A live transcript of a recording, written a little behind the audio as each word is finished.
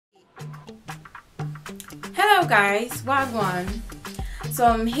Yo guys, wagwan. So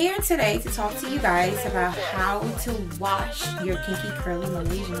I'm here today to talk to you guys about how to wash your kinky curly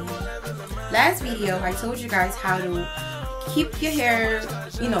Malaysian hair. Last video I told you guys how to keep your hair,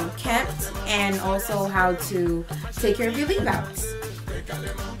 kept, and also how to take care of your leave outs.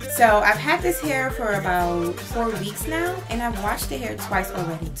 So I've had this hair for about 4 weeks now, and I've washed the hair twice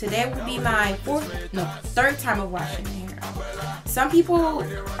already. Today will be my third time of washing the hair. Some people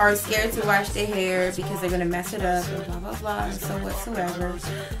are scared to wash their hair because they're gonna mess it up and blah blah blah and so whatsoever.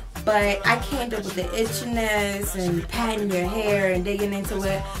 But I can't deal with the itchiness and patting your hair and digging into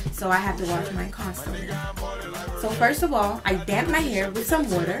it, so I have to wash mine constantly. So first of all, I damp my hair with some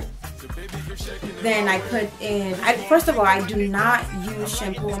water. Then I put in, first of all, I do not use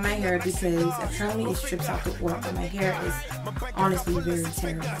shampoo on my hair because apparently it strips out the oil, and my hair is honestly very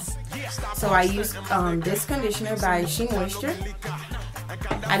terrible. So I use this conditioner by She Moisture.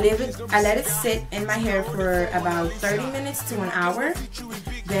 I let it sit in my hair for about 30 minutes to an hour.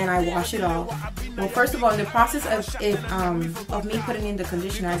 Then I wash it off. Well, first of all, in the process of me putting in the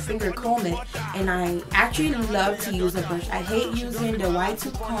conditioner, I finger comb it, and I actually love to use a brush. I hate using the wide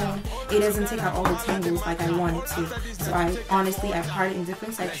tooth comb. It doesn't take out all the tangles like I want it to. So I part it in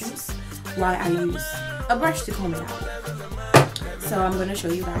different sections while I use a brush to comb it out. So I'm gonna show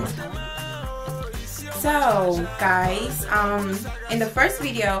you guys how. So guys, in the first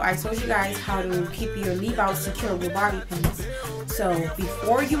video I told you guys how to keep your leave out secure with bobby pins. So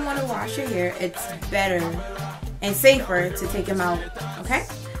before you want to wash your hair, it's better and safer to take them out. Okay,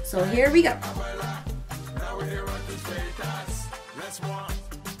 so here we go.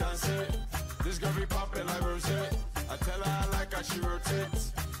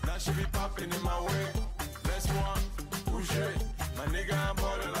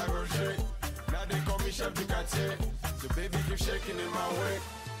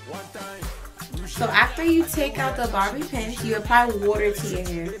 So after you take out the bobby pins, you apply water to your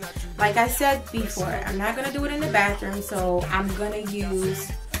hair. Like I said before, I'm not going to do it in the bathroom, so I'm going to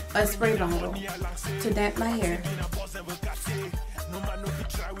use a spray bottle to damp my hair.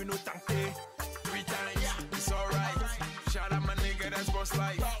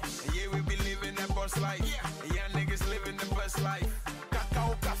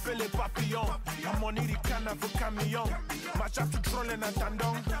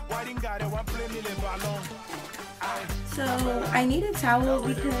 So I need a towel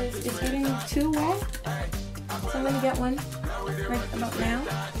because it's getting too wet. So I'm gonna get one right about now.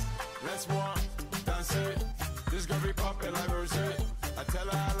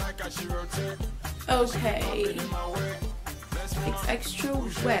 Okay, it's extra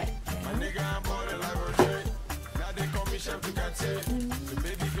wet.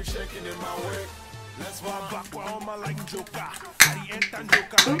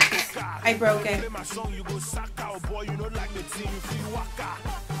 Oops, I broke it.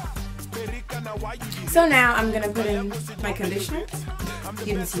 So now I'm gonna put in my conditioner.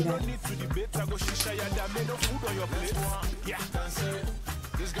 You can see that.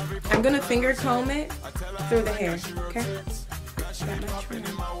 I'm gonna finger comb it through the hair. Okay. That much for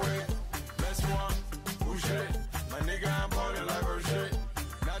now.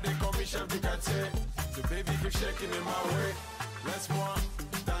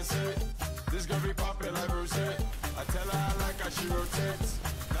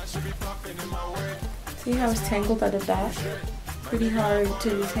 See how it's tangled at the back? Pretty hard to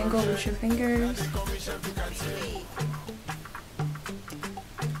detangle with your fingers.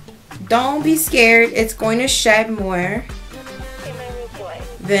 Don't be scared, it's going to shed more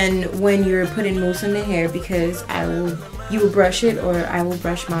than when you're putting mousse in the hair, because you will brush it, or I will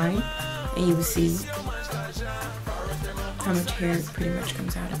brush mine, and you will see how much hair pretty much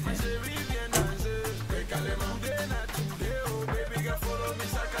comes out of it.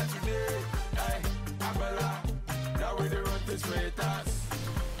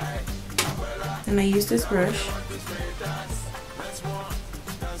 And I use this brush.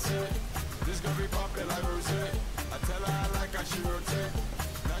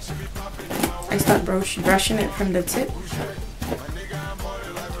 I start brushing it from the tip,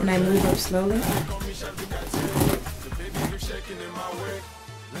 and I move up slowly.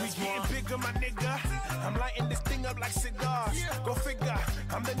 I'm lighting this thing up like cigars. Go figure,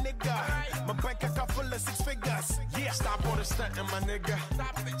 I'm the nigga. My bank account full of 6 figures. Yeah, stop all the stunting, my nigga.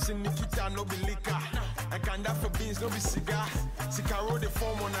 Sin Nikita, no be liquor. I can't for beans, no be cigar. Sicaro the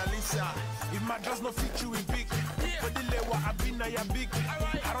form Mona Lisa. If my dress no fit you in big, but the lewa I be na ya big.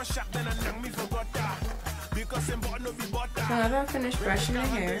 I don't shop then I me for butter. Because I'm no be butter. So now I finished brushing my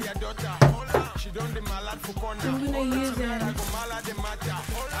hair, I'm gonna use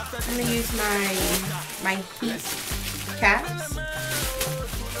I'm gonna use my heat caps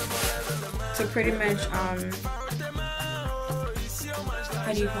to pretty much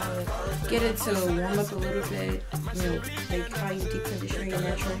how do you call it? Get it to warm up a little bit, you know, like how you deep condition your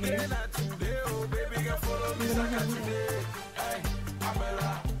natural hair.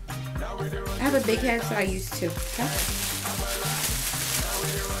 I have a big head, so I use two. Okay?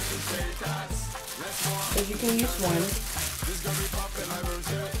 So you can use one.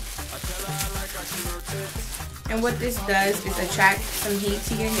 And what this does is attract some heat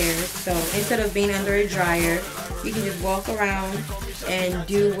to your hair. So instead of being under a dryer, you can just walk around and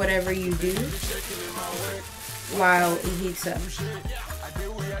do whatever you do while it heats up.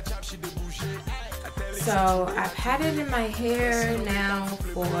 So I've had it in my hair now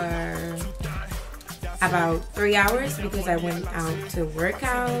for about 3 hours because I went out to work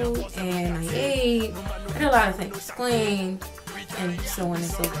out and I ate. I did a lot of things, cleaned, and so on and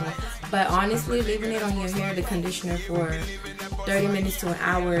so forth. But honestly, leaving it on your hair, the conditioner, for 30 minutes to an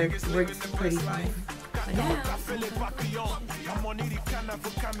hour works pretty fine. But now,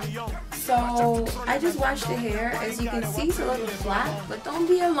 so I just washed the hair. As you can see, it's a little flat, but don't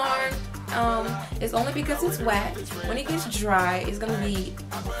be alarmed. It's only because it's wet. When it gets dry, it's gonna be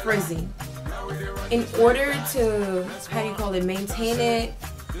frizzy. In order to, how do you call it, maintain it,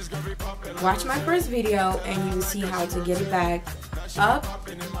 watch my first video and you will see how to get it back up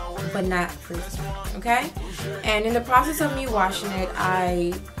but not frizzy, okay? And in the process of me washing it,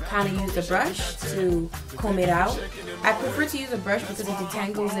 I kind of used a brush to comb it out. I prefer to use a brush because it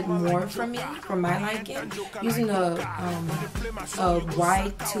detangles it more for me, for my liking. Using a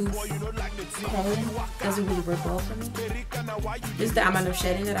wide tooth comb doesn't really work well for me. This is the amount of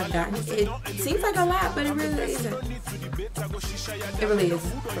shedding that I've gotten. It seems like a lot, but it really isn't. It really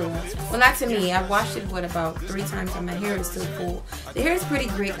isn't, for real. Well, not to me. I've washed it, what, about 3 times and my hair is still full. The hair is pretty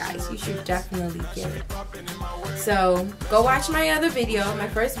great, guys. You should definitely get it. So, go watch my other video, my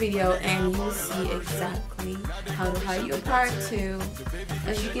first video, and you will see exactly how to hide your part too.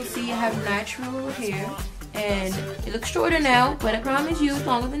 As you can see, I have natural hair, and it looks shorter now, but I promise you it's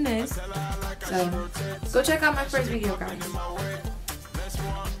longer than this. So, go check out my first video, guys.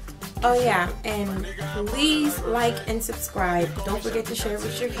 Oh yeah, and please like and subscribe. Don't forget to share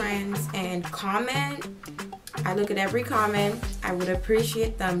with your friends and comment. I look at every comment. I would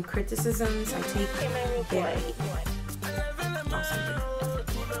appreciate them. Criticisms, I take very awesome.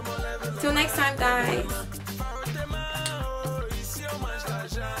 Till next time, guys.